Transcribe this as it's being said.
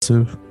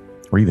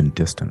or even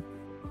distant.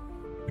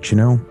 But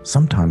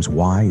sometimes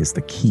why is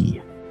the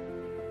key.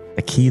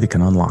 A key that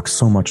can unlock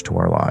so much to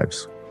our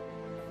lives.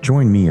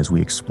 Join me as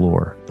we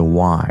explore the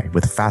why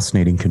with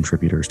fascinating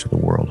contributors to the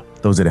world,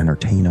 those that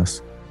entertain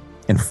us,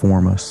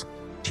 inform us,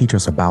 teach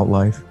us about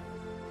life,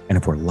 and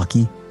if we're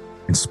lucky,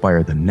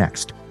 inspire the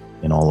next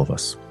in all of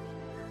us.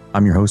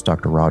 I'm your host,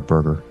 Dr. Rod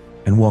Berger,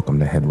 and welcome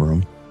to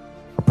HeadRoom,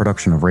 a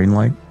production of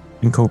Rainlight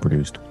and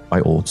co-produced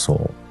by Old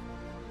Soul.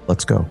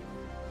 Let's go.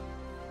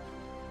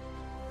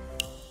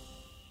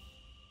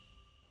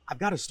 I've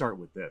got to start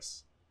with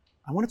this.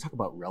 I want to talk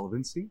about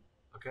relevancy.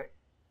 Okay.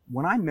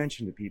 When I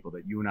mentioned to people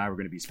that you and I were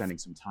going to be spending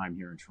some time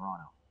here in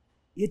Toronto,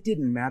 it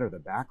didn't matter the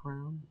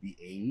background, the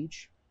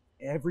age.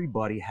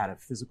 Everybody had a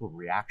physical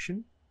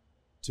reaction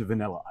to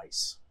Vanilla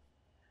Ice.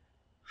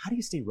 How do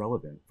you stay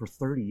relevant for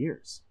 30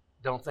 years?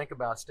 Don't think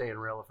about staying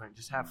relevant.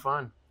 Just have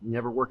fun. You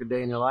never work a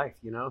day in your life,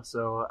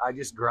 So I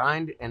just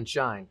grind and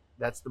shine.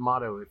 That's the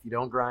motto. If you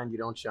don't grind, you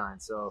don't shine.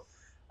 So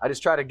I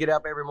just try to get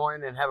up every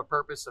morning and have a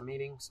purpose, a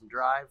meaning, some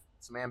drive,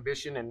 some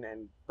ambition,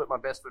 and put my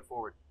best foot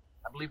forward.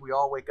 I believe we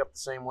all wake up the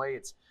same way.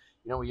 It's,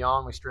 we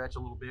yawn, we stretch a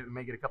little bit, we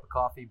may get a cup of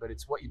coffee, but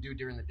it's what you do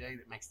during the day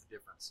that makes the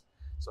difference.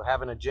 So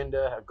have an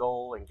agenda, a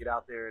goal, and get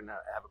out there and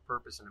have a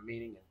purpose and a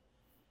meaning.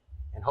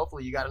 And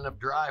hopefully you got enough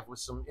drive with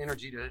some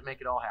energy to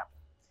make it all happen.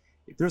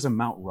 If there's a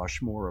Mount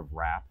Rushmore of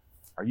rap,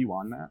 are you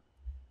on that?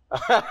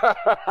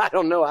 I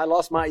don't know. I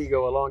lost my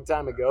ego a long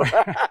time ago.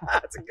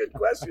 That's a good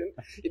question.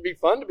 It'd be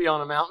fun to be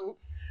on a mountain.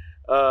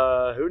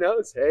 Who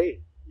knows?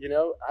 Hey,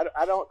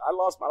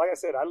 like I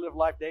said, I live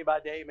life day by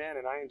day, man,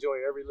 and I enjoy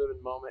every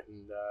living moment.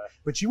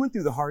 But you went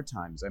through the hard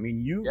times. I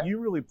mean, you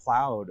really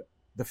plowed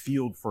the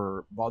field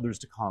for others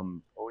to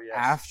come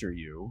after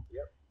you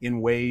in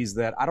ways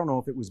that I don't know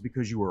if it was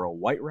because you were a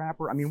white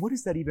rapper. I mean, what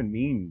does that even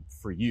mean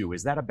for you?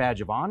 Is that a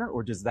badge of honor,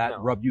 or does that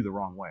rub you the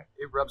wrong way?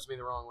 It rubs me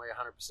the wrong way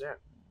 100%.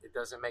 It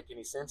doesn't make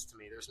any sense to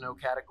me. There's no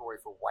category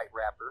for white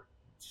rapper.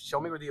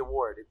 Show me where the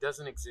award. It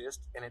doesn't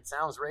exist, and it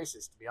sounds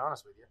racist, to be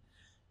honest with you.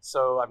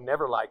 So I've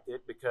never liked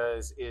it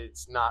because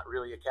it's not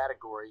really a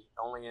category,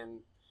 only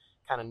in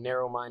kind of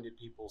narrow-minded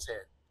people's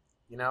head.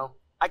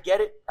 I get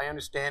it. I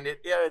understand it.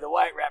 Yeah, the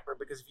white rapper,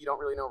 because if you don't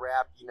really know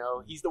rap,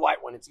 he's the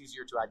white one. It's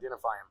easier to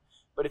identify him.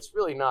 But it's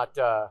really not,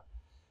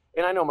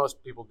 and I know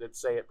most people that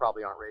say it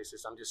probably aren't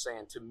racist. I'm just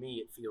saying, to me,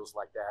 it feels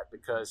like that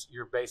because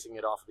you're basing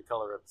it off of the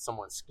color of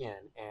someone's skin.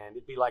 And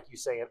it'd be like you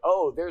saying,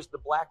 oh, there's the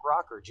black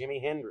rocker, Jimi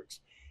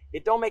Hendrix.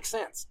 It don't make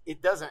sense.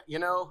 It doesn't,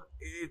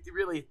 it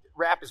really,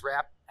 rap is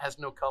rap, has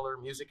no color.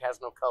 Music has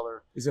no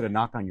color. Is it a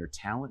knock on your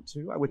talent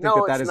too? I would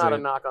think that it's not a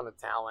knock on the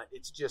talent.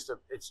 It's just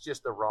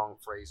the wrong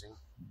phrasing.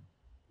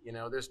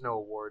 There's no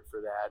award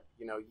for that.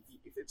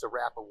 If it's a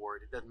rap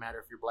award, it doesn't matter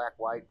if you're black,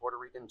 white, Puerto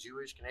Rican,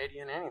 Jewish,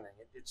 Canadian, anything.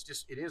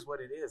 It is what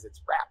it is.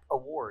 It's rap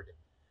award,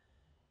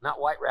 not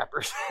white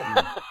rappers.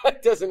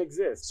 It doesn't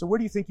exist. So where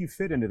do you think you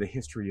fit into the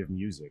history of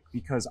music?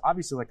 Because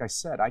obviously, like I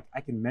said,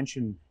 I can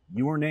mention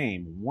your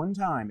name one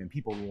time and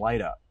people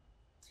light up.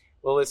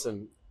 Well,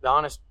 listen, the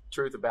honest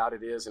truth about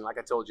it is, and like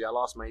I told you, I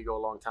lost my ego a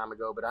long time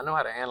ago, but I know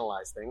how to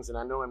analyze things, and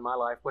I know in my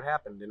life what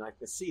happened, and I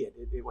can see it.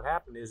 What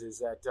happened is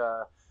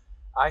that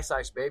Ice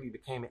Ice Baby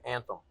became an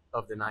anthem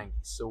of the 90s.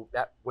 So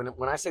that when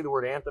I say the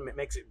word anthem, it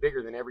makes it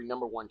bigger than every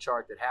number one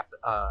chart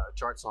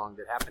song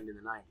that happened in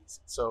the 90s.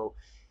 So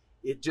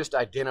it just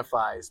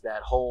identifies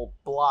that whole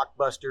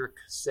blockbuster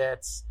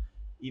cassettes,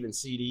 even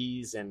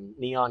CDs and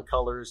neon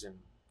colors and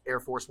Air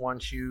Force One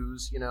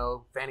shoes,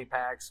 fanny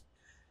packs.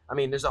 I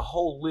mean, there's a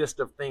whole list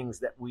of things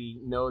that we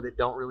know that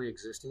don't really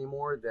exist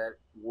anymore that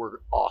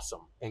were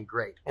awesome and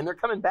great. And they're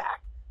coming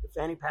back. The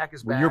fanny pack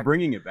is back. Well, you're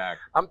bringing it back.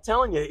 I'm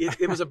telling you,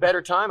 it was a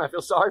better time. I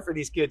feel sorry for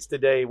these kids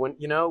today when,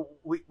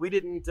 we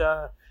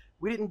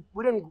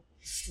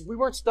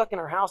weren't stuck in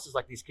our houses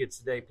like these kids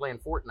today playing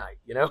Fortnite,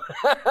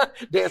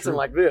 dancing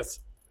like this.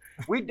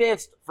 We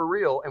danced for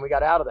real and we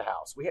got out of the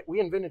house. We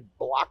invented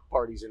block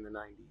parties in the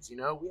 90s,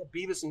 We had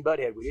Beavis and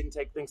Butthead. We didn't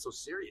take things so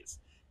serious.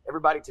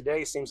 Everybody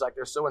today seems like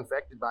they're so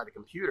infected by the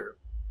computer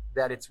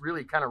that it's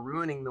really kind of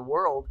ruining the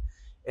world,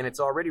 and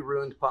it's already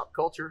ruined pop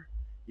culture.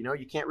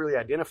 You can't really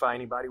identify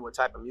anybody what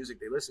type of music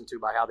they listen to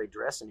by how they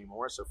dress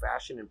anymore. So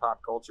fashion and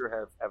pop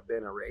culture have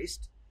been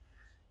erased.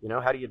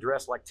 How do you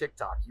dress like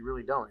TikTok? You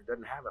really don't. It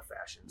doesn't have a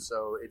fashion.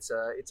 So it's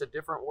a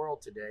different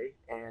world today.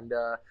 And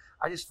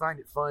I just find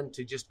it fun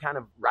to just kind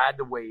of ride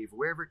the wave.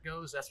 Wherever it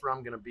goes, that's where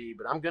I'm going to be.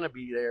 But I'm going to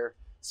be there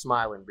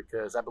smiling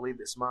because I believe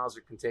that smiles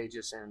are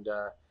contagious. And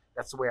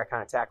that's the way I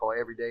kind of tackle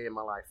every day in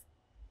my life.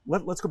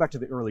 Let's go back to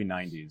the early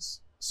 90s.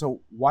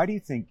 So why do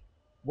you think,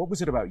 what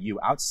was it about you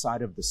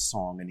outside of the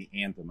song and the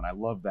anthem? And I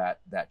love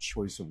that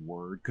choice of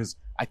word because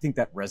I think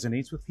that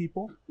resonates with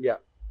people. Yeah.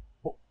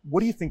 But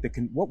what do you think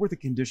what were the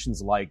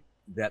conditions like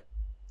that?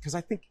 Because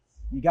I think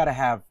you got to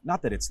have,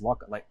 not that it's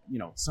luck, like,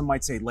 some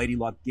might say Lady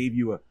Luck gave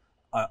you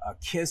a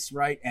kiss,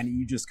 right? And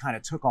you just kind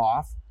of took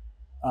off.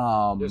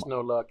 There's no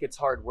luck. It's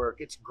hard work.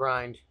 It's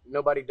grind.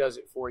 Nobody does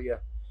it for you.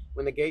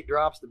 When the gate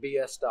drops, the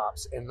BS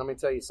stops. And let me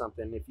tell you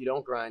something. If you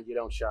don't grind, you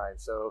don't shine.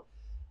 So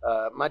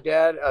My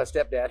dad,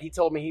 stepdad, he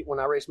told me when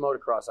I raced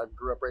motocross, I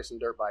grew up racing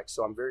dirt bikes,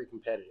 so I'm very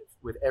competitive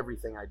with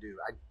everything I do.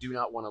 I do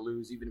not want to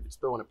lose, even if it's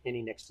throwing a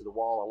penny next to the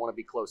wall. I want to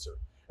be closer.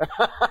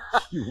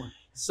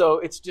 So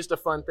it's just a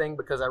fun thing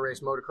because I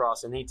race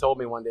motocross. And he told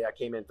me one day I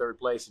came in third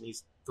place and he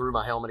threw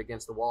my helmet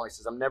against the wall. He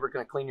says, I'm never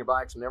going to clean your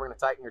bikes. I'm never going to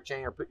tighten your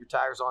chain or put your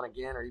tires on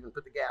again or even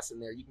put the gas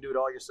in there. You can do it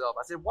all yourself.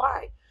 I said,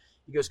 why?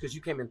 He goes, because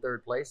you came in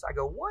third place. I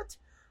go, what?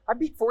 I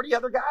beat 40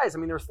 other guys. I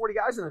mean, there was 40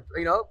 guys in the,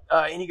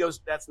 and he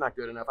goes, that's not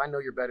good enough. I know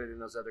you're better than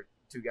those other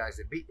 2 guys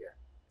that beat you.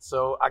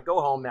 So I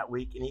go home that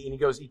week and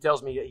he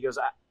tells me,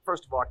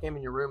 first of all, I came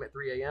in your room at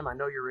 3 a.m. I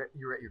know you're at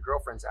your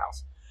girlfriend's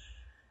house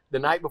the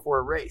night before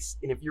a race.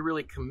 And if you're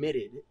really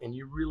committed and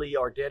you really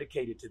are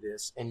dedicated to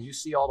this and you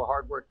see all the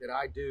hard work that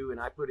I do and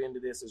I put into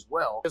this as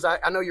well, because I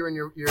know you're in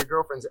your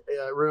girlfriend's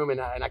room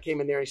and I came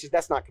in there and he says,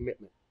 that's not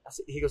commitment.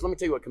 He goes, let me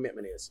tell you what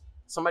commitment is.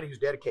 Somebody who's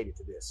dedicated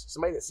to this,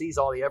 somebody that sees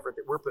all the effort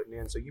that we're putting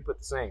in, so you put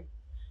the same.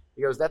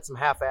 He goes, that's some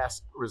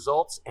half-ass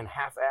results and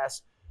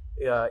half-ass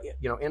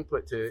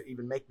input to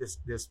even make this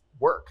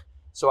work.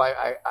 So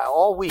I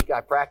all week,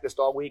 I practiced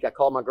all week. I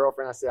called my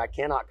girlfriend. I said, I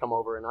cannot come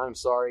over and I'm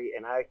sorry.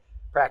 And I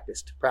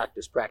practiced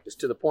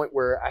to the point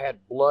where I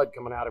had blood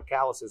coming out of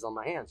calluses on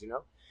my hands,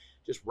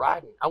 just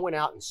riding. I went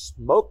out and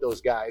smoked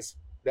those guys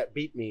that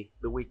beat me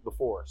the week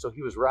before. So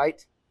he was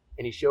right.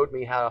 And he showed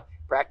me how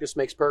practice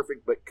makes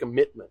perfect, but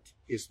commitment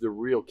is the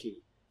real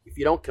key. If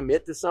you don't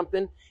commit to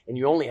something and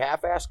you only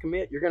half-ass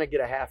commit, you're going to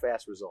get a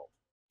half-ass result.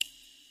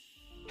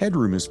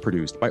 HeadRoom is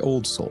produced by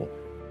Old Soul,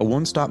 a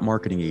one-stop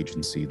marketing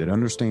agency that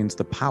understands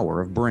the power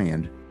of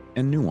brand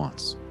and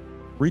nuance.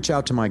 Reach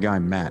out to my guy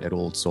Matt at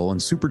Old Soul and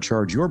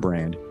supercharge your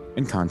brand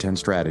and content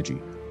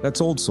strategy.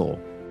 That's Old Soul.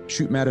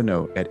 Shoot Matt a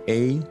note at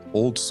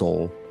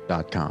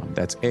aoldsoul.com.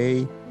 That's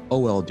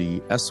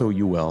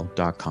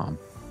AOLDSOUL.com.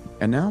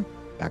 And now,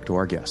 back to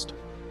our guest.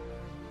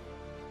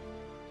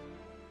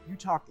 You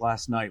talked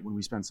last night when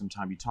we spent some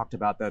time, you talked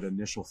about that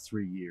initial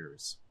 3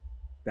 years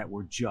that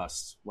were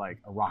just like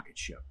a rocket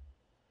ship.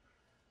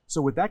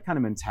 So with that kind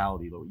of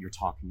mentality that you're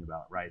talking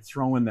about, right?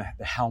 Throwing the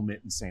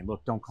helmet and saying,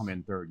 look, don't come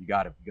in third. You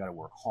gotta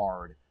work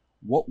hard.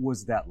 What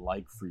was that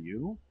like for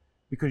you?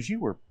 Because you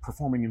were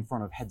performing in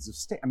front of heads of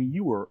state. I mean,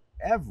 you were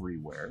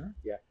everywhere.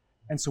 Yeah.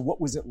 And so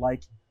what was it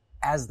like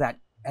as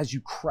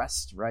you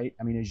crest, right?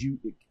 I mean,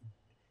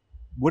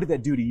 what did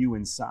that do to you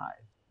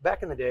inside?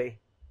 Back in the day,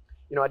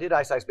 I did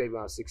Ice Ice Baby when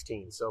I was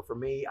 16. So for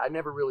me, I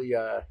never really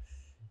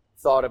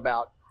thought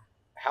about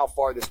how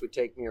far this would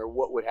take me or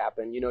what would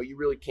happen. You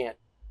really can't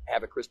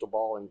have a crystal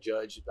ball and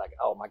judge like,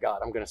 oh my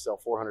God, I'm going to sell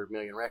 400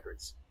 million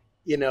records.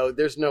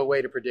 There's no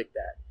way to predict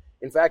that.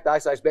 In fact,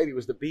 Ice Ice Baby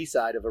was the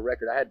B-side of a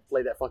record. I had to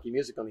play that funky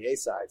music on the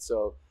A-side.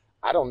 So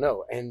I don't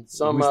know. And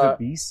what was the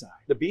B-side?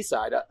 The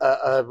B-side,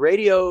 a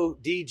radio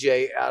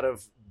DJ out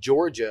of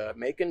Georgia,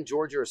 Macon,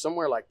 Georgia, or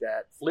somewhere like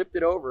that, flipped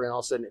it over and all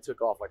of a sudden it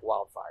took off like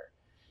wildfire.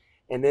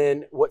 And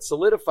then what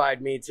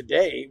solidified me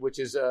today, which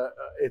is,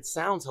 it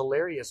sounds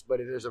hilarious, but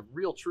there's a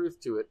real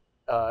truth to it,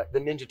 the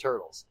Ninja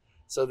Turtles.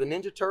 So the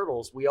Ninja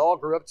Turtles, we all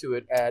grew up to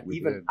it at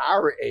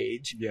our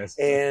age, yes,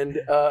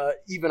 and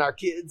even our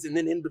kids, and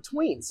then in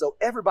between. So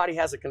everybody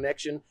has a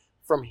connection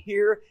from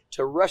here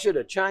to Russia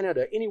to China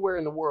to anywhere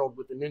in the world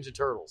with the Ninja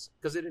Turtles,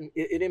 because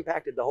it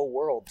impacted the whole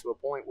world to a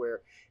point where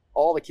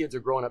all the kids are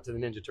growing up to the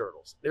Ninja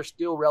Turtles. They're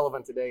still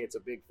relevant today. It's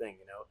a big thing,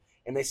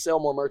 and they sell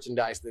more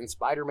merchandise than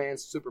Spider-Man,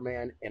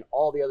 Superman, and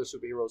all the other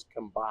superheroes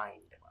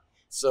combined.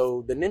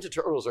 So the Ninja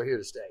Turtles are here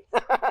to stay.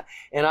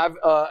 and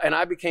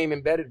I became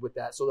embedded with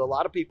that. So a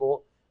lot of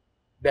people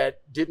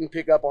that didn't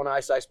pick up on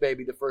Ice Ice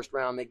Baby the first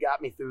round, they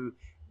got me through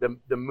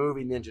the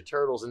movie Ninja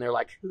Turtles, and they're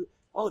like,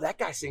 oh, that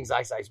guy sings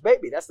Ice Ice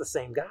Baby. That's the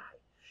same guy.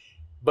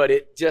 But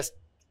it just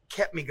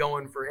kept me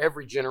going for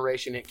every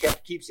generation. It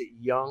keeps it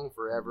young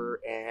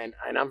forever, and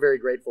I'm very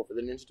grateful for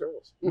the Ninja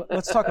Turtles.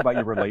 Let's talk about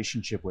your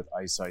relationship with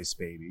Ice Ice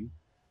Baby.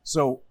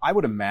 So I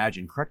would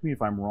imagine, correct me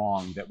if I'm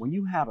wrong, that when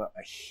you have a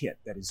hit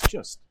that is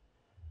just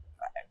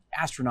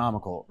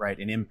astronomical, right,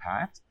 in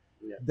impact,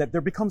 yeah, that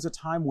there becomes a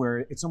time where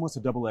it's almost a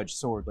double-edged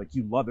sword. Like,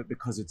 you love it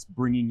because it's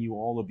bringing you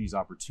all of these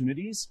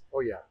opportunities. Oh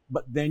yeah.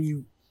 But then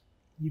you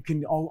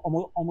can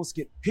almost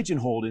get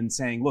pigeonholed in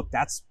saying, look,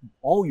 that's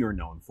all you're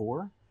known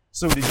for.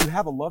 So did you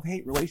have a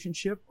love-hate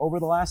relationship over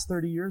the last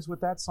 30 years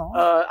with that song?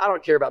 I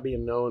don't care about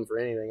being known for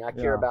anything. I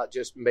care about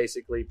just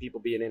basically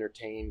people being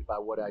entertained by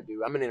what I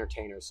do. I'm an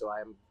entertainer, so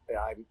I'm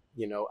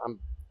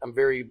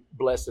very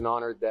blessed and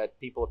honored that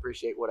people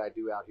appreciate what I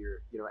do out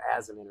here,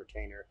 as an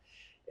entertainer.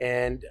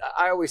 And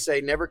I always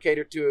say, never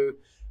cater to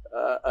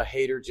a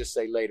hater, just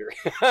say later.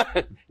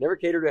 Never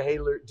cater to a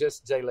hater,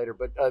 just say later.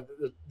 But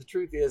the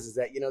truth is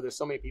that, there's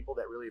so many people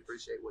that really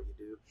appreciate what you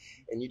do,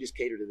 and you just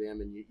cater to them,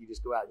 and you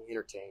just go out and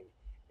entertain.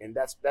 And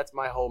that's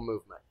my whole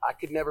movement. I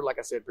could never, like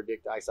I said,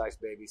 predict Ice Ice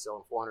Baby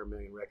selling 400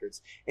 million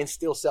records and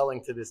still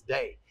selling to this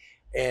day,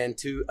 and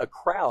to a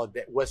crowd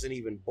that wasn't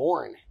even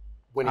born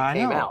when it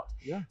came out.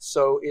 Yeah.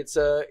 So it's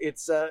a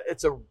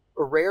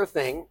rare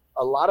thing.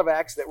 A lot of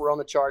acts that were on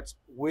the charts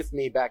with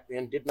me back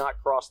then did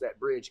not cross that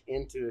bridge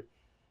into.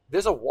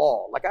 There's a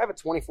wall. Like, I have a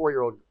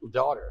 24-year-old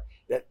daughter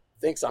that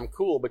thinks I'm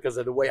cool because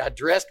of the way I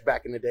dressed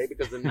back in the day,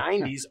 because the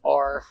 90s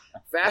are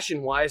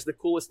fashion-wise the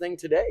coolest thing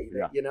today.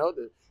 Yeah. You know,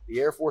 the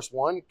Air Force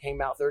One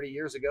came out 30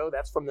 years ago.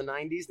 That's from the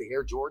 90s. The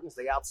Air Jordans,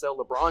 they outsell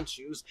LeBron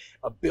shoes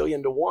 1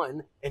 billion to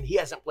 1, and he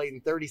hasn't played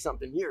in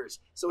 30-something years.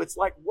 So it's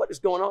like, what is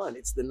going on?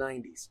 It's the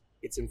 90s.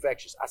 It's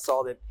infectious. I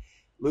saw that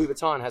Louis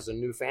Vuitton has a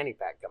new fanny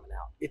pack coming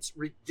out. It's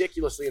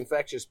ridiculously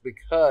infectious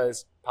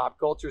because pop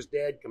culture's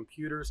dead,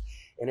 computers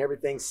and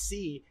everything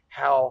see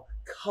how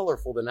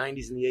colorful the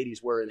 90s and the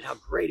 80s were and how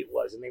great it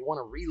was, and they want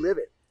to relive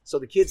it. So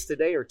the kids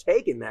today are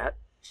taking that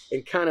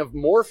and kind of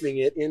morphing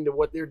it into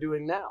what they're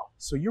doing now.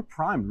 So you're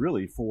primed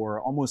really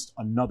for almost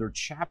another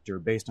chapter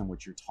based on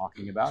what you're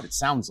talking about, it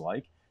sounds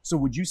like. So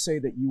would you say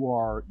that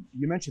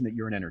you mentioned that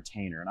you're an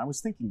entertainer, and I was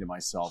thinking to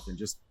myself and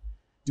just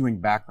doing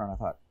background, I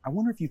thought, I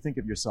wonder if you think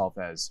of yourself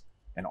as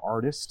an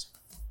artist,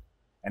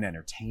 an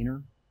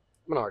entertainer?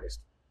 I'm an artist,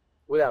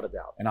 without a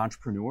doubt. An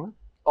entrepreneur?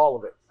 All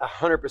of it.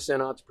 100%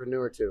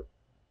 entrepreneur too.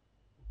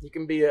 You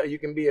can be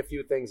a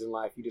few things in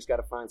life. You just got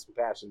to find some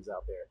passions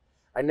out there.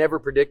 I never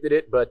predicted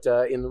it, but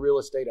in the real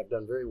estate, I've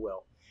done very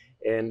well.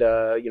 And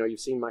you've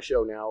seen my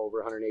show now, over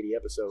 180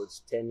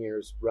 episodes, 10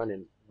 years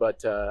running.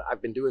 But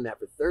I've been doing that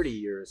for 30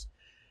 years.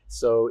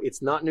 So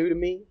it's not new to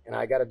me, and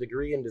I got a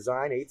degree in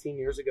design 18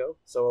 years ago,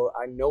 so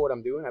I know what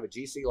I'm doing. I have a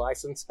GC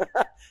license,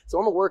 so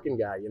I'm a working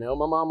guy. You know,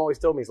 my mom always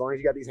told me, as long as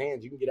you got these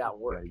hands, you can get out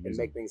and work and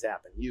make things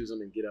happen. Use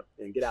them and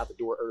get out the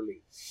door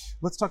early.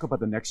 Let's talk about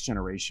the next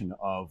generation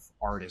of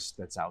artists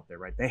that's out there,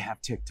 right? They have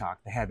TikTok,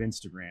 they have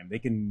Instagram, they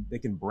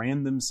can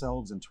brand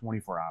themselves in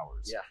 24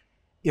 hours. Yeah.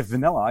 If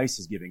Vanilla Ice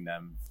is giving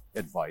them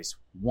advice,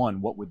 one,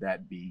 what would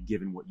that be,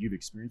 given what you've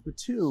experienced? But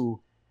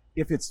two,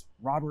 if it's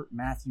Robert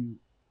Matthew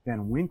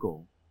Van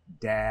Winkle,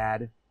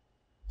 dad,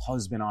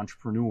 husband,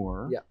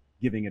 entrepreneur,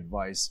 giving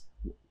advice,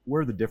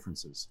 where are the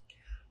differences?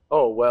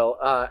 Oh, well,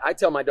 I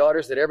tell my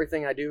daughters that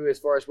everything I do as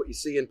far as what you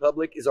see in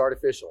public is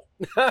artificial.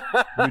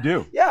 You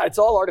do? Yeah, it's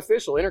all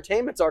artificial.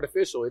 Entertainment's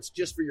artificial. It's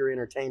just for your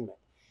entertainment.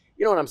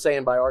 You know what I'm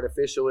saying by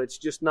artificial? It's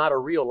just not a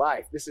real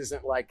life. This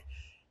isn't like,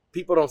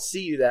 people don't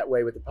see you that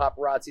way with the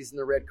paparazzis and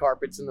the red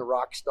carpets and the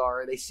rock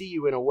star. They see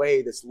you in a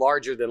way that's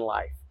larger than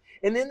life.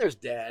 And then there's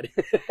dad,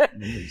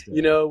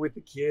 you know, with the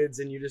kids,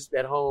 and you're just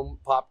at home,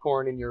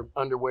 popcorn in your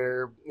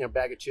underwear,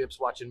 bag of chips,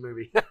 watching a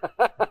movie.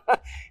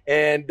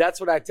 And that's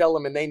what I tell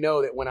them. And they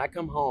know that when I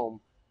come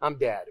home, I'm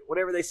dad.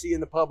 Whatever they see in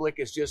the public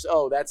is just,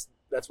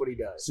 that's what he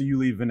does. So you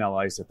leave Vanilla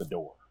Ice at the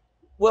door.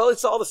 Well,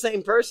 it's all the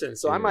same person.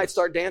 So I might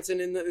start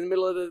dancing in the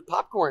middle of the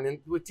popcorn and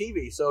with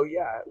TV. So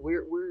yeah,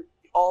 we're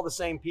all the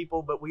same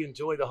people, but we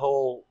enjoy the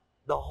whole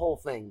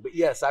thing. But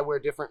yes, I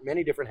wear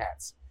many different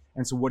hats.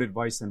 And so what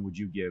advice then would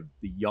you give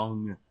the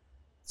young,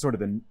 sort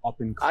of the up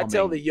and coming? I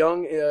tell the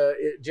young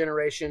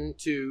generation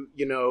to,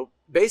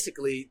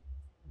 basically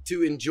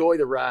to enjoy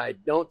the ride.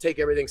 Don't take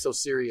everything so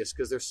serious,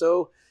 because they're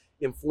so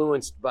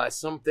influenced by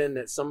something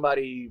that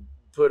somebody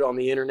put on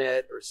the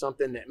internet or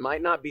something that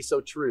might not be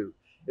so true.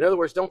 In other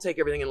words, don't take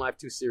everything in life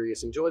too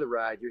serious. Enjoy the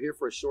ride. You're here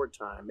for a short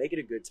time. Make it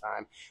a good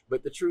time.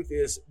 But the truth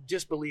is,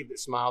 just believe that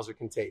smiles are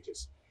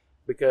contagious,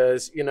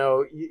 because,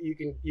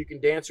 you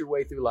can dance your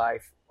way through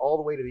life all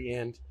the way to the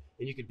end.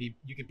 And you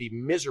could be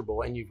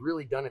miserable and you've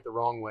really done it the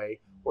wrong way.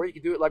 Or you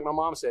could do it like my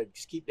mom said,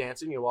 just keep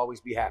dancing, you'll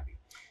always be happy.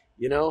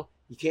 You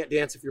can't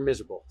dance if you're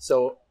miserable.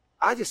 So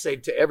I just say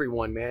to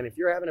everyone, man, if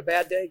you're having a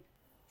bad day,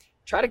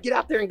 try to get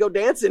out there and go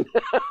dancing.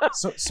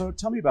 So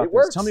tell me about this.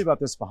 Works. Tell me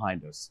about this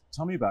behind us.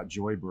 Tell me about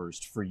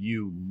Joyburst for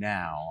you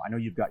now. I know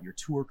you've got your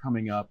tour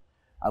coming up.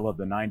 I love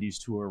the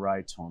 90s tour,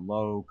 right? Tone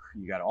Loc.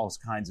 You got all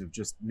kinds of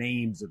just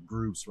names of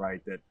groups,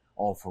 right? That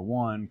All for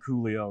One,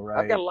 Coolio,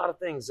 right? I've got a lot of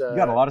things. You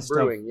got a lot of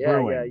brewing. stuff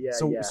brewing.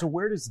 Yeah. So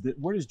where does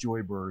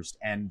Joyburst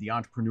and the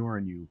entrepreneur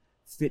in you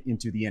fit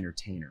into the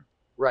entertainer?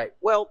 Right.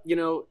 Well,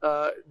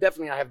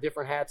 definitely I have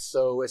different hats.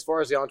 So as far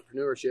as the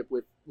entrepreneurship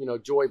with,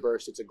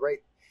 Joyburst, it's a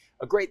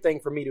great thing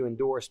for me to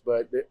endorse,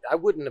 but I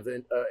wouldn't have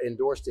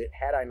endorsed it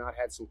had I not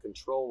had some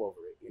control over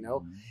it,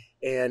 Mm-hmm.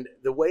 And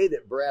the way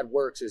that Brad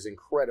works is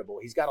incredible.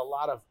 He's got a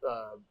lot of,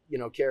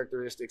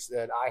 characteristics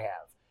that I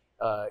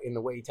have. In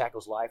the way he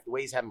tackles life, the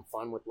way he's having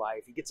fun with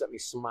life. He gets up and he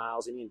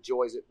smiles and he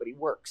enjoys it, but he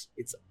works.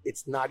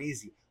 It's not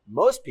easy.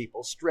 Most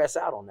people stress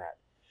out on that.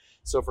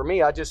 So for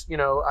me, I just,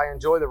 I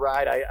enjoy the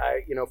ride.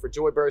 I for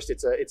Joyburst,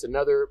 it's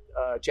another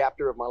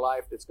chapter of my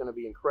life that's going to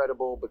be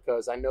incredible,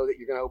 because I know that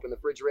you're going to open the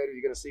refrigerator,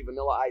 you're going to see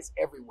Vanilla Ice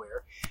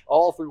everywhere,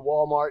 all through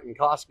Walmart and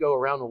Costco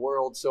around the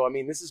world. So, I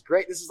mean, this is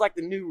great. This is like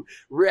the new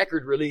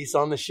record release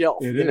on the shelf.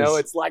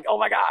 It's like, oh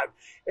my God.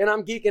 And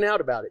I'm geeking out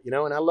about it,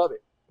 and I love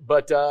it.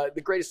 But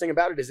the greatest thing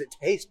about it is it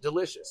tastes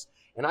delicious.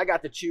 And I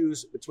got to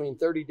choose between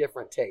 30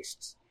 different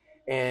tastes.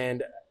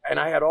 And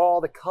I had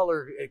all the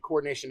color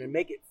coordination and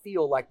make it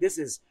feel like this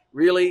is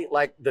really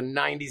like the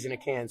 90s in a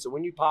can. So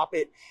when you pop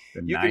it,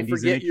 you can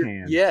forget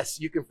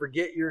you can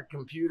forget your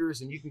computers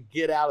and you can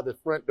get out of the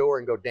front door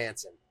and go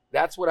dancing.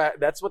 That's what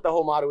the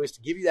whole motto is,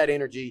 to give you that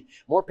energy,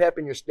 more pep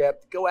in your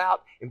step, to go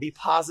out and be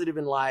positive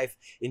in life,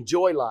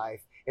 enjoy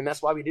life. And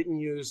that's why we didn't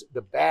use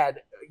the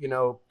bad,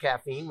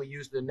 caffeine. We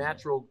used the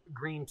natural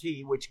green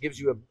tea, which gives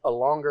you a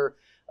longer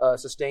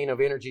sustain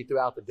of energy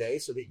throughout the day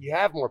so that you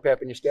have more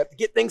pep in your step to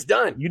get things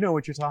done. You know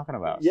what you're talking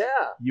about. Yeah.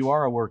 You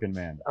are a working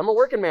man. I'm a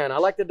working man. I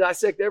like to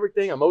dissect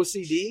everything. I'm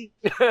OCD.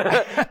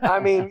 I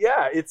mean,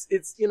 yeah, it's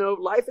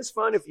life is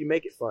fun if you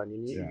make it fun.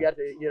 And you got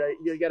to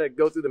you got to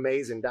go through the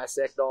maze and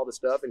dissect all the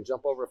stuff and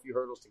jump over a few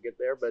hurdles to get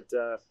there. But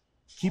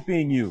keep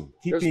being you.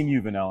 Keep being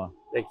you, Vanilla.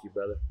 Thank you,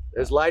 brother.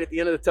 There's light at the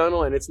end of the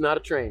tunnel, and it's not a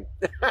train.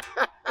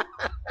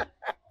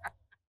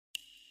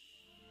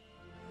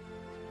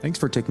 Thanks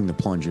for taking the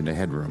plunge into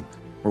HeadRoom,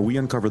 where we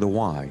uncover the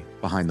why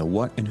behind the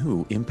what and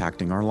who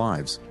impacting our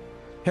lives.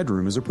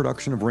 HeadRoom is a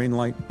production of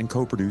Rainlight and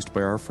co-produced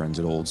by our friends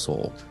at Old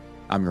Soul.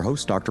 I'm your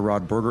host, Dr.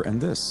 Rod Berger,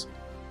 and this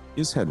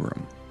is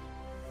HeadRoom.